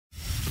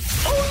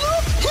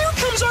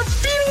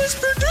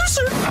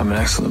producer? I'm an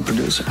excellent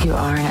producer. You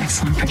are an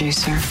excellent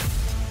producer.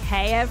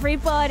 Hey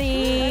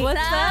everybody. What's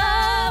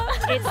up?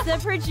 It's the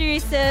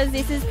producers.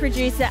 This is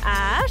producer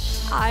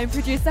Ash. I'm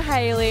producer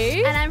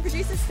Hayley. And I'm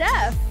producer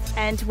Steph.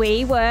 And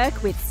we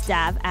work with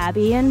Stav,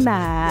 Abby and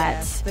Matt.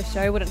 Yes, the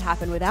show wouldn't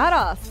happen without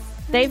us.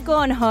 They've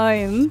gone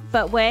home,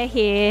 but we're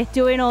here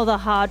doing all the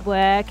hard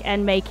work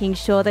and making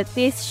sure that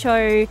this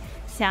show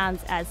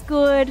sounds as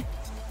good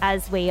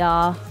as we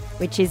are,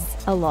 which is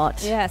a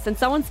lot. Yes, and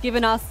someone's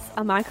given us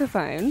a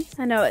microphone.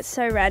 I know, it's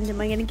so random.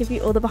 We're going to give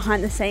you all the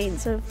behind the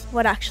scenes of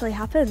what actually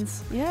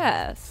happens.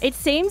 Yes. It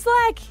seems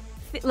like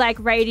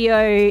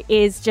radio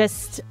is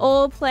just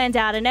all planned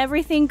out and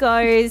everything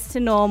goes to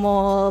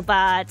normal,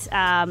 but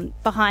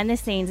behind the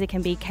scenes it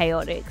can be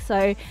chaotic.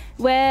 So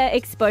we're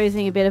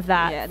exposing a bit of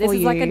that. Yeah, this for is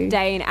you. like a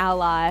day in our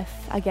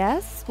life, I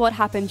guess. What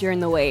happened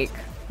during the week?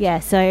 Yeah,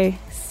 so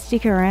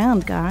stick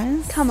around,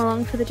 guys. Come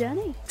along for the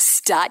journey.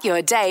 Start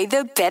your day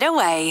the better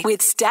way with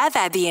Stav,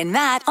 Abby and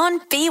Matt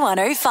on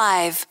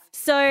B105.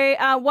 So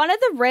one of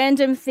the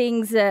random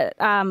things that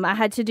I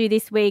had to do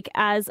this week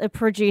as a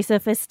producer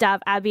for Stav,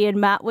 Abby and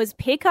Matt was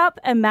pick up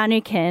a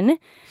mannequin.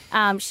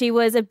 She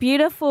was a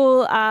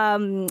beautiful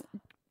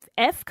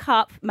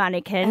F-cup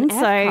mannequin.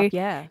 F-cup,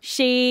 yeah.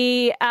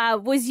 She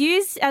was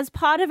used as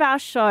part of our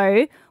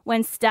show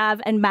when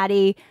Stav and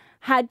Maddie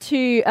had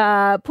to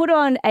put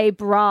on a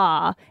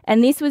bra,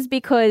 and this was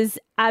because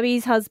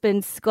Abby's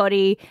husband,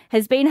 Scotty,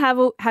 has been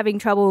having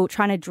trouble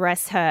trying to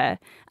dress her.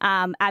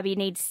 Abby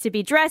needs to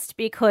be dressed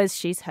because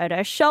she's hurt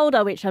her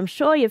shoulder, which I'm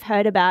sure you've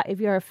heard about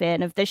if you're a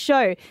fan of the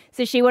show.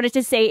 So she wanted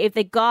to see if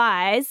the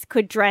guys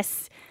could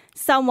dress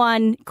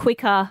someone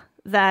quicker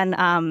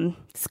than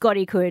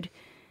Scotty could.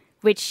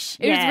 Which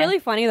It was really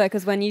funny though,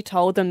 because when you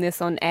told them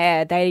this on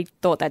air, they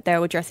thought that they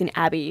were dressing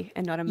Abby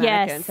and not a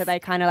mannequin. Yes. So they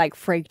kind of like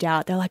freaked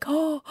out. They're like,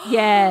 oh.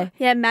 Yeah.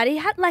 Yeah, Maddie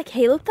had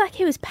he looked like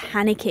he was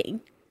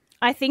panicking.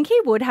 I think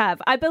he would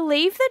have. I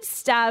believe that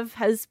Stav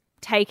has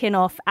taken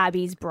off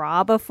Abby's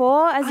bra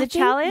before as a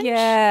challenge. Oh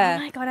Yeah.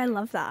 my God, I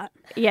love that.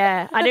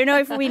 Yeah. I don't know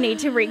if we need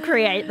to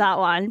recreate that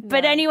one.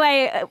 But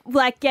anyway,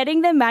 like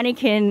getting the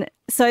mannequin,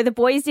 so the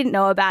boys didn't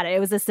know about it. It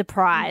was a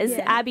surprise.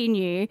 Yeah. Abby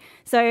knew.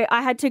 So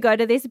I had to go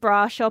to this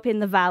bra shop in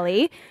the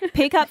Valley,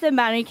 pick up the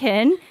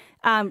mannequin.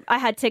 I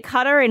had to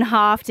cut her in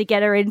half to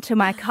get her into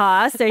my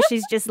car. So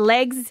she's just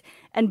legs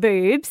and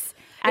boobs.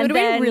 It would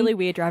have been really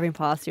weird driving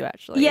past you,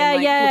 actually. Yeah,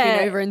 and, yeah.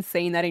 Looking over and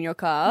seeing that in your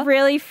car.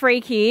 Really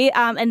freaky.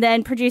 And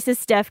then producer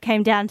Steph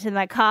came down to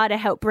my car to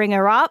help bring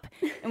her up,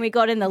 and we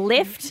got in the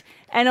lift.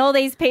 And all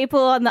these people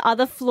on the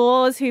other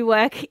floors who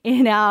work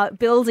in our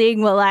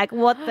building were like,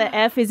 what the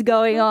F is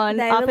going on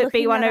They up were at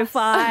looking us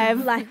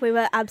B105? like we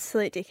were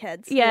absolute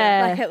dickheads.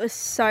 Yeah. Like it was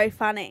so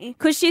funny.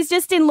 Because she's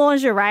just in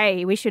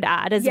lingerie, we should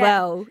add as Yeah.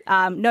 well.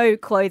 No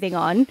clothing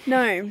on.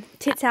 No,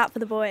 tits out for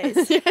the boys.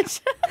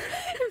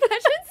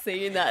 Imagine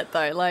seeing that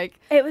though. Like,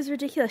 It was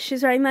ridiculous.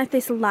 She's wearing like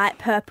this light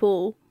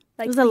purple,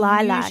 like It was a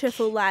lilac.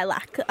 beautiful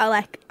lilac,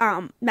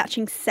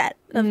 matching set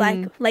of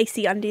like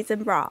lacy undies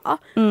and bra. I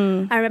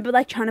remember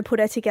like trying to put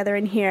her together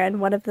in here, and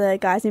one of the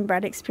guys in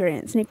Brand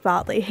Experience, Nick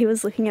Bartley, he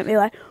was looking at me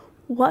like,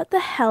 "What the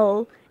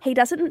hell?" He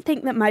doesn't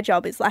think that my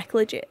job is like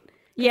legit.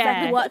 He's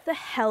Yeah. like, what the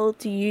hell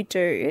do you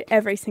do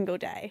every single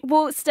day?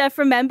 Well, Steph,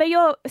 remember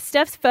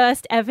Steph's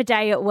first ever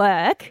day at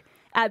work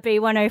at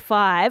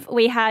B105?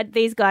 We had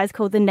these guys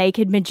called the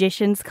Naked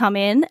Magicians come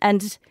in,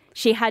 and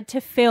she had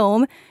to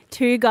film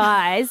two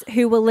guys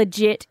who were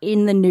legit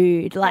in the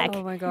nude. Like,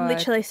 oh my God.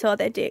 Literally saw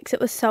their dicks. It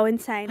was so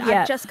insane.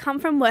 Yeah. I'd just come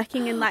from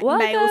working in like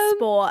Welcome. male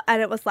sport,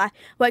 and it was like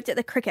worked at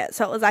the cricket,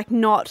 so it was like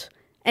not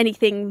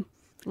anything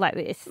like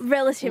this.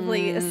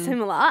 relatively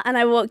similar. And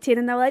I walked in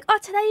and they were like, "Oh,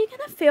 today you're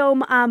going to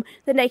film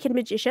the Naked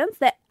Magicians.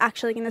 They're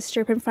actually going to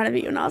strip in front of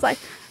you." And I was like,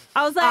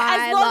 as long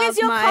I as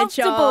you're love my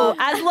comfortable. job.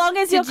 As long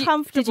as you're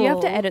comfortable. Did you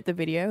have to edit the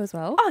video as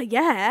well? "Oh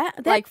yeah."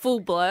 Like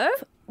full blur?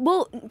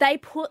 Well, they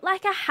put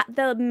like a hat,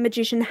 the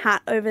magician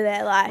hat over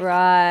their like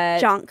Right.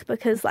 junk,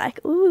 because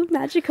like, ooh,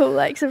 magical,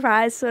 like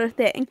surprise sort of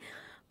thing.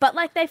 But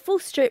like they full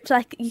stripped,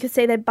 like you could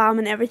see their bum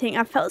and everything.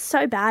 I felt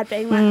so bad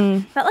being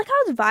like, felt like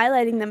I was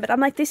violating them. But I'm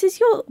like, this is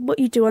what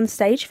you do on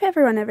stage for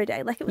everyone every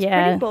day. Like it was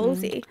Yeah. pretty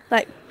ballsy.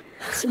 Like,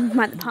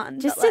 mind the pun.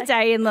 Just but, a like,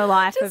 day in the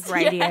life of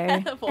radio.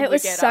 it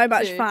was so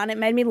much fun. It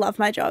made me love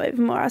my job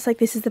even more. I was like,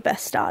 this is the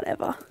best start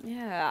ever.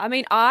 Yeah, I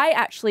mean, I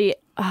actually,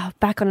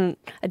 back on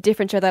a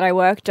different show that I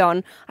worked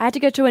on, I had to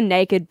go to a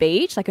naked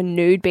beach, like a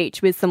nude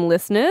beach with some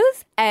listeners.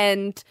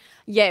 And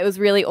yeah, it was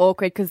really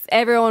awkward because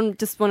everyone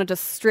just wanted to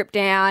strip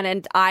down,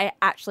 and I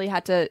actually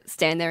had to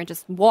stand there and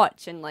just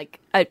watch and like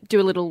do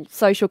a little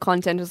social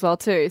content as well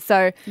too.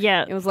 So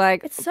Yeah. it was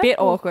like It's a so bit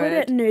awkward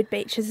at nude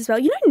beaches as well.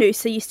 You know,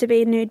 Noosa used to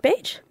be a nude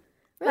beach.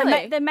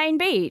 Really? The main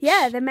beach.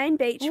 Yeah, the main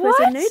beach was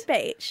a What? nude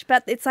beach,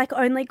 but it's like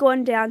only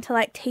gone down to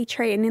like Tea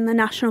Tree and in the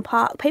national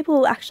park.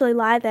 People actually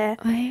lie there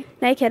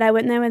naked. I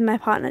went there with my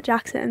partner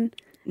Jackson,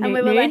 and Nude,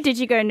 we were like, did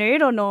you go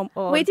nude or normal?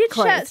 Or we did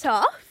clothed? shirts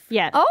off.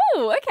 Yeah.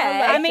 Oh,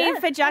 okay. I mean,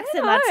 for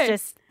Jackson, that's know.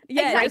 just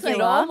yeah, it's regular.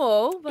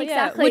 normal. But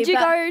Exactly, Yeah. Would you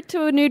but- go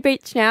to a nude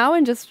beach now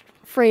and just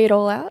free it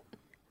all out?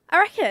 I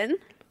reckon.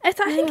 I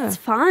think it's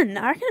fun.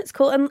 I reckon it's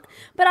cool.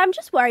 But I'm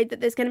just worried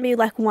that there's going to be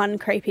like one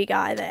creepy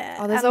guy there.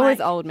 Oh, there's and, always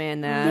like, old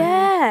man there.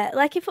 Yeah,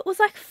 like if it was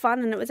like fun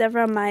and it was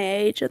everyone my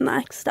age and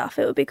like stuff,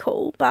 it would be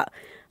cool. But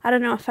I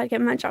don't know if I'd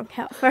get my junk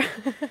out for,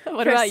 What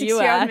for a about you,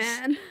 6-year-old Ash?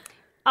 man.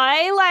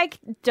 I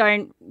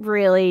don't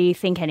really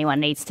think anyone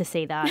needs to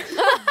see that.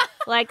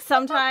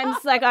 Sometimes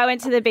I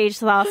went to the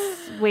beach last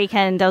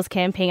weekend, I was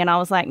camping and I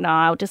was like, no,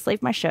 I'll just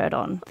leave my shirt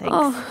on.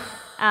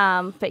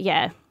 Thanks. But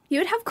yeah. You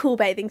would have cool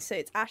bathing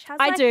suits. Ash has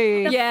I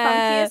do. the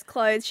funkiest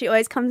clothes. She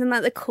always comes in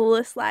like the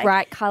coolest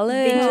Bright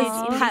colours,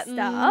 vintage patterns.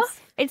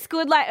 stuff. It's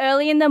good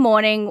early in the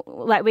morning,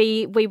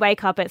 we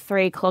wake up at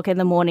 3 o'clock in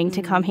the morning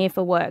to come here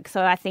for work.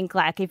 So I think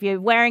if you're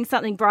wearing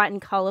something bright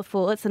and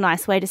colourful, it's a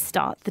nice way to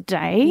start the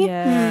day.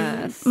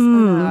 Yes. I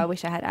know, I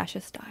wish I had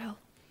Ash's style.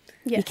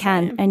 Yes, You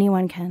can. same.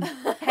 Anyone can.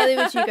 Haley,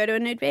 would you go to a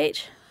nude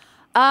beach?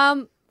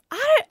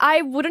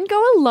 I wouldn't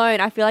go alone.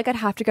 I feel like I'd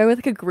have to go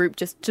with a group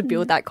just to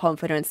build that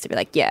confidence to be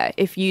like, yeah,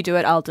 if you do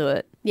it, I'll do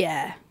it.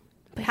 Yeah.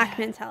 Pack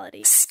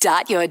mentality.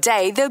 Start your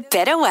day the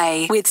better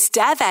way with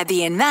Stav,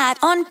 Abby and Matt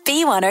on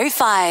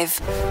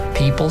B105.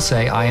 People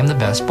say I am the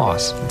best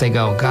boss. They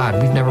go,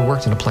 God, we've never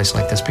worked in a place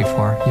like this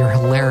before. You're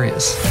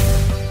hilarious.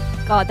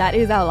 God, that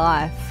is our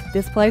life.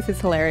 This place is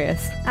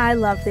hilarious. I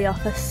love The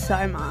Office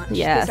so much.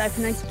 Yes. This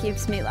opener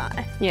gives me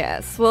life.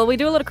 Yes. Well, we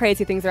do a lot of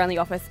crazy things around the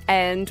office,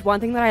 and one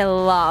thing that I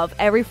love,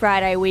 every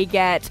Friday we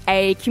get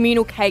a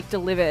communal cake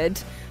delivered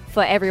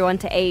for everyone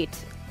to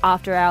eat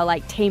after our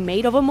team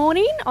meet of a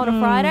morning on a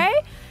Friday,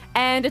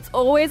 and it's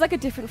always a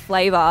different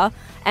flavour,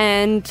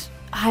 and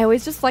I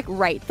always just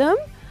rate them.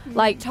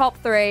 Top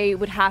 3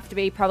 would have to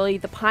be probably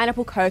the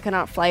pineapple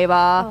coconut flavour.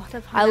 Oh, the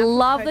I pineapple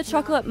love coconut. the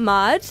chocolate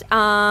mud.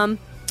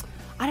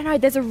 I don't know,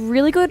 there's a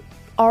really good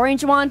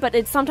orange one, but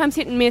it's sometimes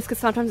hit and miss because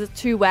sometimes it's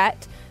too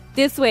wet.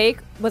 This week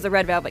was a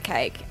red velvet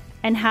cake.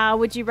 And how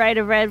would you rate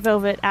a red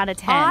velvet out of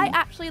 10? I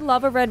actually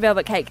love a red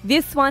velvet cake.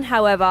 This one,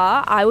 however,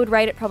 I would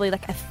rate it probably a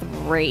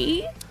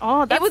 3.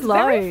 Oh, that's it was low.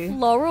 very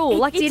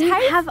floral. It didn't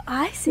have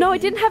icing. No, it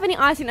didn't have any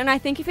icing, and I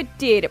think if it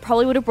did, it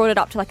probably would have brought it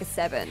up to a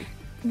 7.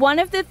 One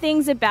of the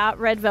things about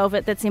red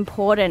velvet that's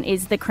important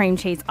is the cream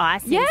cheese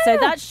icing. Yeah. So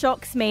that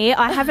shocks me.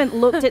 I haven't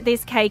looked at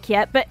this cake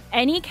yet, but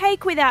any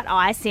cake without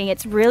icing,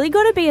 it's really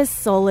got to be a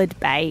solid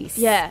base.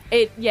 Yeah,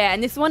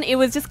 and this one, it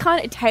was just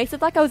it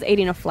tasted like I was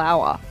eating a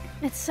flower.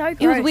 It's so gross.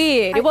 It was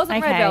weird. It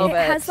wasn't red Okay. velvet.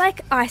 It has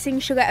icing,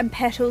 sugar, and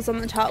petals on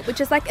the top, which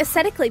is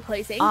aesthetically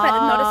pleasing, but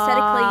not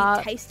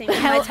aesthetically tasting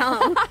on my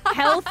tongue.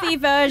 Healthy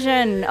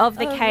version of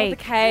the cake.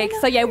 The cake.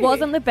 So yeah, it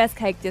wasn't the best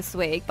cake this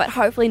week, but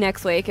hopefully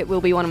next week it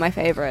will be one of my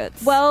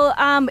favourites. Well,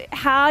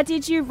 how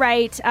did you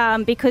rate,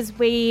 because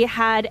we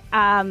had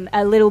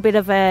a little bit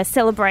of a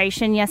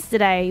celebration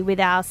yesterday with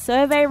our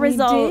survey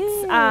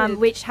results, did.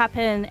 which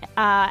happen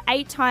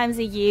 8 times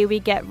a year. We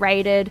get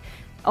rated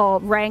or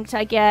ranked,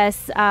 I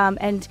guess,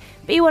 and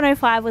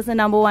B105 was the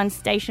number 1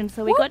 station,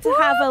 so we got to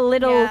have a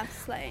little Yeah,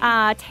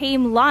 slaying.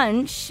 team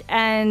lunch,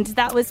 and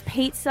that was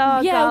pizza,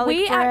 yeah, garlic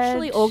we bread.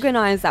 actually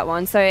organised that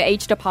one. So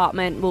each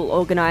department will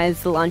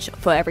organise the lunch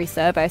for every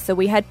survey. So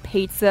we had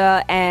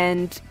pizza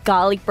and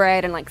garlic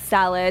bread and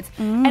salads,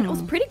 and it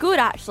was pretty good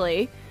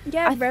actually.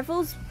 Yeah,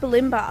 Revel's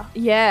Balimba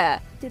Yeah,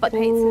 did the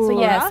pizza for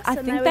yes, us, I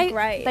and think they were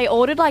great. they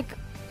ordered a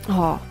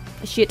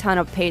shit ton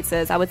of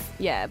pizzas.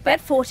 We had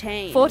But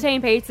 14.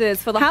 14 pizzas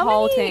for the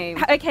whole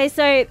team. Okay,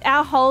 so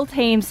our whole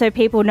team, so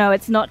people know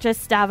it's not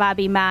just Stav,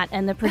 Abby, Matt,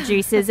 and the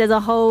producers. There's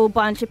a whole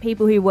bunch of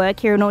people who work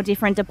here in all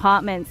different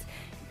departments.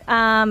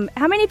 How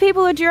many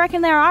people do you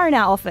reckon there are in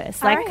our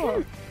office? I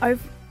reckon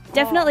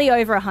Definitely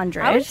over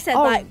 100. I would have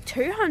said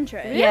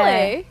 200. Yeah.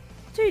 Really?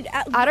 Dude,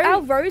 I don't-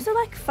 our rows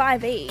are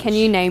 5 each. Can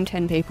you name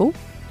 10 people?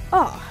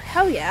 Oh,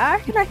 hell yeah. I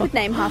reckon I could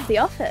name half the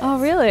office. Oh,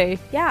 really?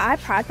 Yeah, I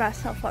pride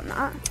myself on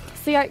that.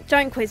 See,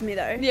 Don't quiz me,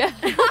 though. Yeah.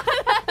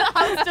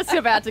 I was just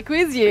about to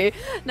quiz you.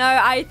 No,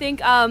 I think,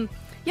 I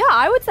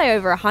would say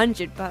over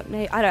 100, but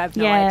I don't have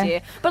no Yeah.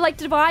 idea. But,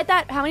 divide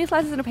that, how many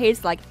slices in a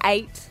pizza?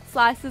 8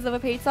 slices of a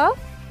pizza?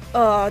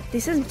 Oh,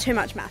 this is too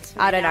much maths for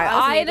me I don't know. now.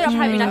 I ended up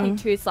having, I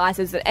think, 2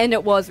 slices, and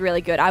it was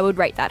really good. I would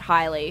rate that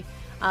highly.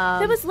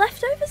 There was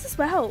leftovers as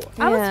well.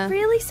 I Yeah. was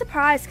really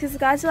surprised because the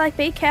guys were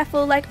be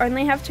careful,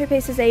 only have 2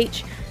 pieces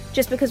each.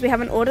 Just because we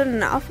haven't ordered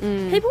enough.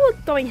 People were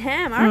going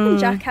ham. I reckon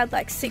Jack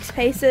had 6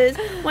 pieces,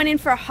 went in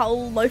for a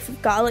whole loaf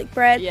of garlic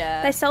bread.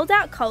 Yeah. They sold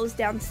out Coles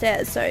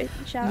downstairs, so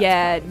shout out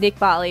Yeah, to Coles. Nick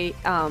Bartley,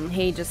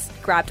 he just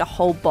grabbed a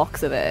whole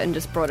box of it and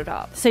just brought it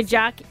up. So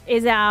Jack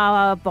is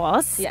our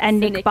boss, Yes,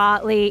 and so Nick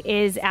Bartley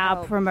is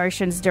our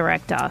promotions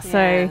director.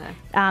 So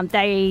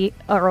they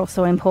are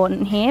also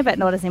important here, but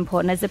not as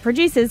important as the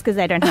producers because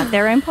they don't have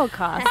their own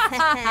podcast.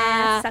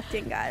 Sucked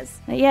in, guys.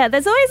 Yeah,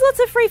 there's always lots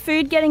of free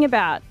food getting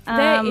about.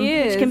 There Which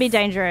is. can be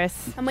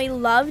dangerous. And we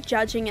love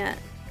judging it.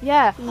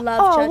 Yeah.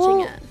 Love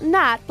judging it.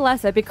 Nat,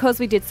 bless her, because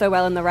we did so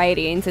well in the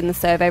ratings and the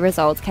survey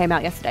results came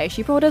out yesterday,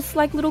 she brought us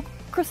little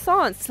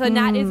croissants. So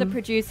Nat is a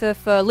producer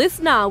for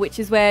Listener, which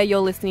is where you're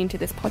listening to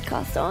this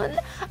podcast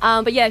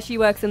on. But yeah, she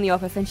works in the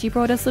office and she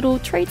brought us little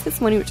treats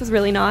this morning, which was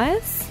really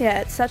nice. Yeah,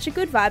 it's such a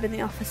good vibe in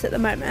the office at the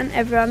moment.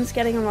 Everyone's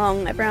getting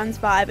along, everyone's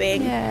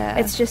vibing. Yeah.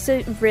 It's just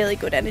a really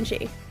good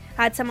energy.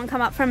 I had someone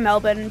come up from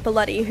Melbourne,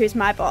 Bellotti, who's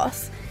my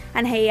boss,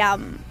 and he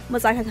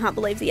was like, I can't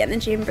believe the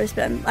energy in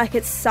Brisbane. Like,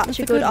 it's such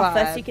a good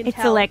office. vibe. You can It's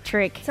tell.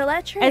 electric. It's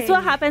electric. It's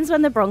what happens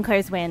when the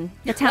Broncos win.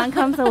 The town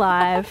comes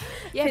alive.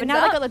 Yeah, but Fins now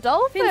up. they got the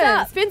Dolphins. Fins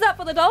up. Fins up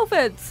for the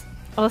Dolphins.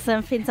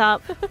 Awesome. Fins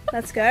up.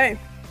 Let's go.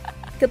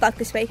 Good luck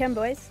this weekend,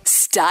 boys.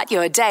 Start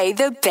your day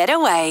the better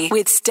way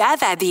with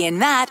Stav, Abby and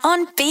Matt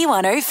on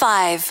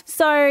B105.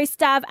 So,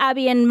 Stav,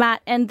 Abby and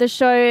Matt end the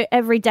show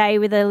every day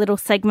with a little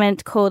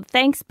segment called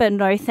Thanks But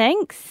No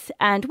Thanks.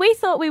 And we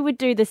thought we would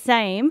do the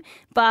same,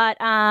 but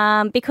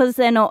because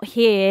they're not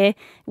here,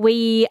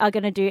 we are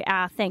going to do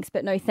our Thanks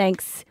But No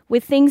Thanks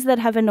with things that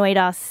have annoyed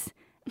us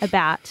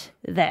about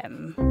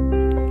them.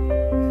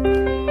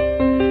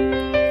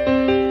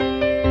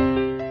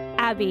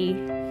 Abby,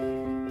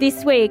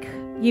 this week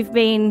you've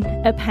been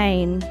in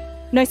pain.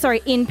 You've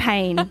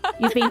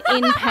been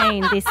in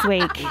pain this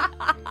week.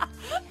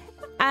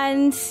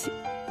 And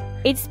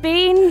it's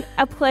been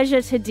a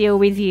pleasure to deal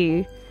with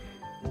you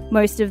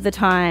most of the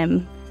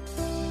time.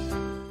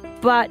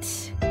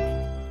 But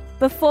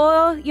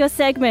before your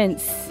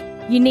segments,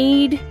 you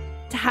need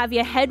to have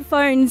your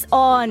headphones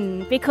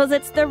on because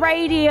it's the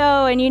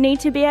radio and you need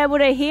to be able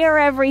to hear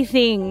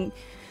everything.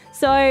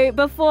 So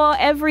before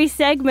every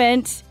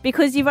segment,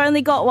 because you've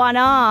only got one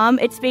arm,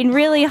 it's been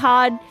really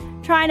hard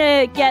trying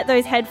to get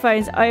those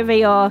headphones over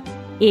your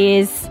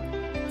ears.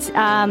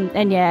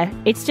 And yeah,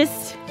 it's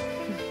just,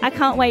 I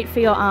can't wait for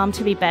your arm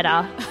to be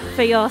better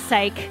for your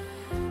sake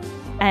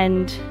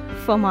and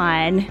for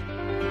mine.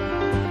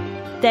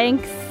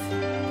 Thanks,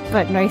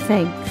 but no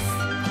thanks.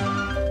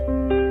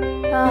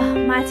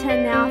 Oh, my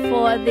turn now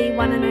for the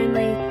one and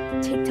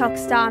only TikTok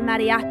star,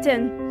 Maddie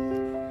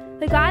Acton.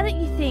 The guy that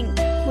you think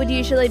would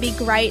usually be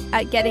great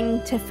at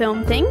getting to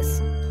film things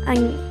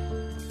and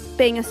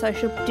being a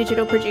social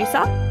digital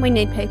producer. We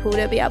need people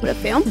to be able to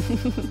film.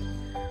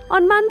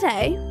 On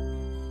Monday,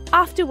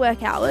 after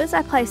work hours,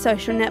 I play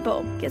social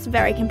netball. It gets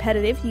very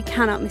competitive. You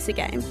cannot miss a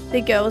game.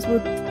 The girls will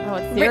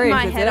rip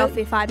my head off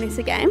if I miss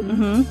a game.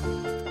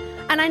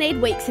 Mm-hmm. And I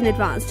need weeks in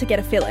advance to get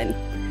a fill-in.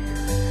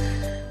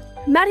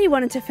 Maddie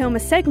wanted to film a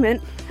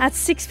segment at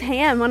 6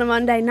 p.m. on a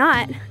Monday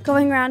night,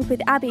 going around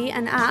with Abby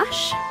and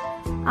Ash,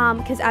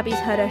 because Abby's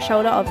hurt her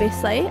shoulder,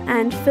 obviously,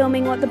 and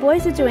filming what the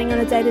boys are doing on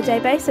a day-to-day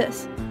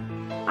basis.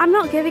 I'm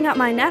not giving up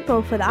my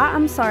netball for that.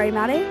 I'm sorry,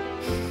 Maddie.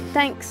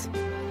 Thanks.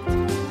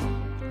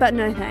 But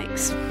no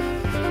thanks.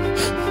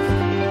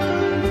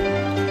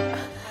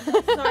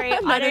 Sorry,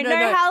 I don't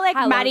know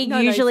how Maddie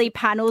usually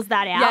panels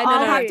that out. Yeah,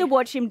 I'll have to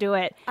watch him do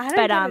it. I don't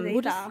get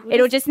it either.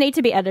 It'll just need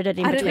to be edited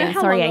in I don't know between.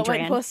 how Sorry, long it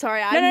Adrian. went for.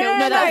 Sorry, I No,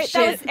 milked that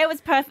shit. it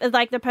was perfect,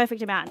 like the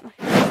perfect amount.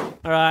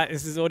 All right,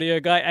 this is audio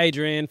guy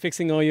Adrian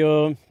fixing all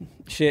your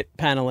shit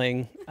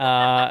paneling.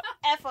 F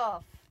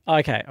off.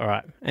 Okay, all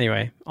right.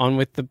 Anyway, on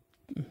with the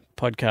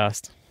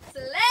podcast.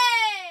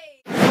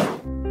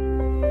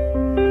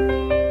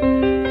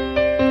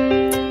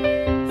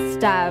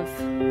 Stav,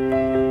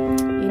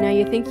 you know,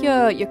 you think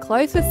you're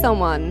close with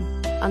someone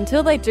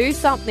until they do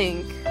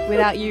something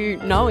without you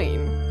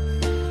knowing.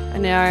 I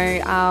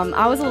know,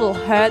 I was a little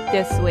hurt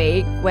this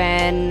week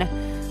when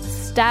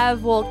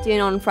Stav walked in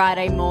on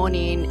Friday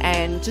morning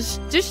and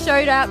just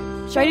showed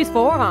his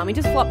forearm. He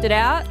just flopped it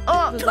out.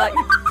 Was like,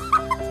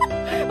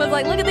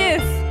 look at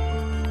this.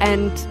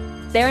 And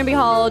there and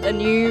behold, a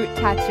new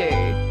tattoo.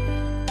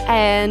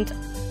 And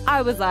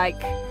I was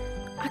like,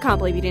 I can't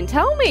believe you didn't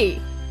tell me.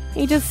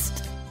 He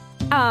just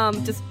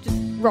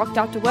rocked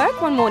up to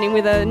work one morning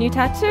with a new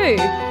tattoo.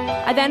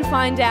 I then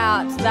find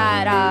out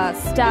that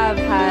Stav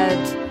had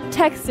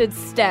texted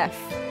Steph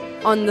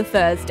on the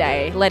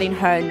Thursday, letting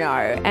her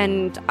know.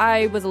 And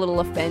I was a little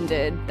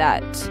offended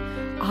that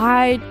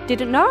I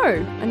didn't know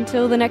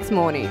until the next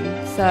morning.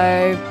 So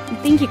I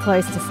think you're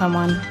close to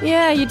someone.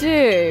 yeah, you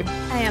do.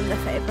 I am the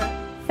favourite.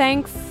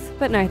 Thanks,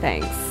 but no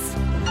thanks.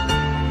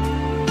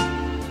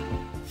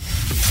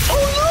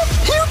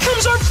 Here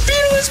comes our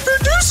fearless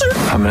producer.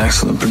 I'm an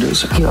excellent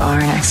producer. You are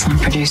an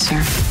excellent producer.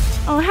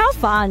 Oh, how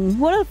fun.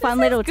 What a fun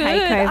little Good.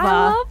 takeover.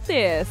 I love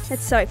this.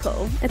 It's so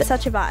cool. It's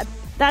such a vibe.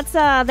 That's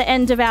the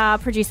end of our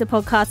producer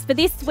podcast for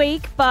this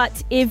week.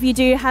 But if you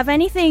do have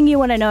anything you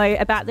want to know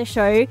about the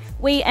show,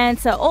 we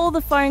answer all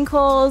the phone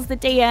calls, the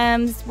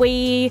DMs.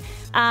 We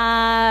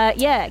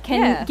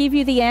can give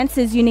you the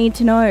answers you need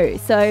to know.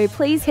 So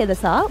please hit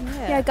us up.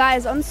 Yeah,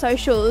 guys, on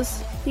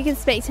socials, you can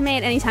speak to me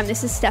at any time.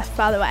 This is Steph,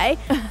 by the way.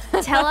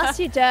 Tell us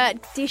your dirt.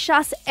 Dish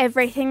us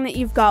everything that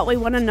you've got. We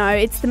want to know.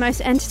 It's the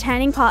most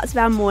entertaining parts of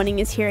our morning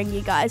is hearing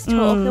you guys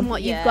talk and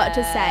what you've got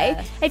to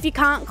say. If you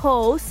can't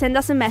call, send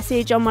us a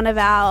message on one of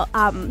our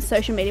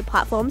social media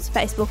platforms,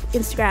 Facebook,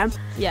 Instagram,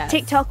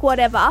 TikTok,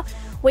 whatever.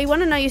 We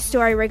want to know your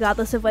story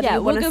regardless of whether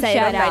you want to say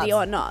it on radio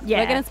or not.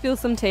 We're going to spill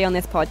some tea on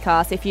this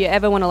podcast. If you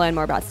ever want to learn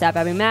more about Stav,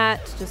 Abby, Matt,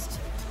 just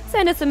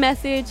send us a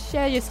message,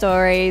 share your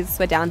stories.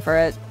 We're down for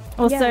it.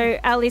 Also,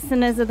 our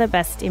listeners are the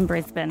best in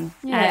Brisbane.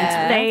 Yeah.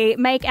 And they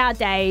make our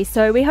day.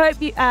 So we hope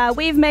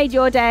we've made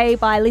your day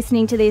by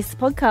listening to this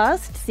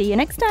podcast. See you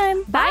next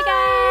time. Bye,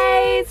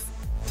 guys.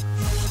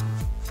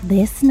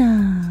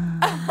 Listener.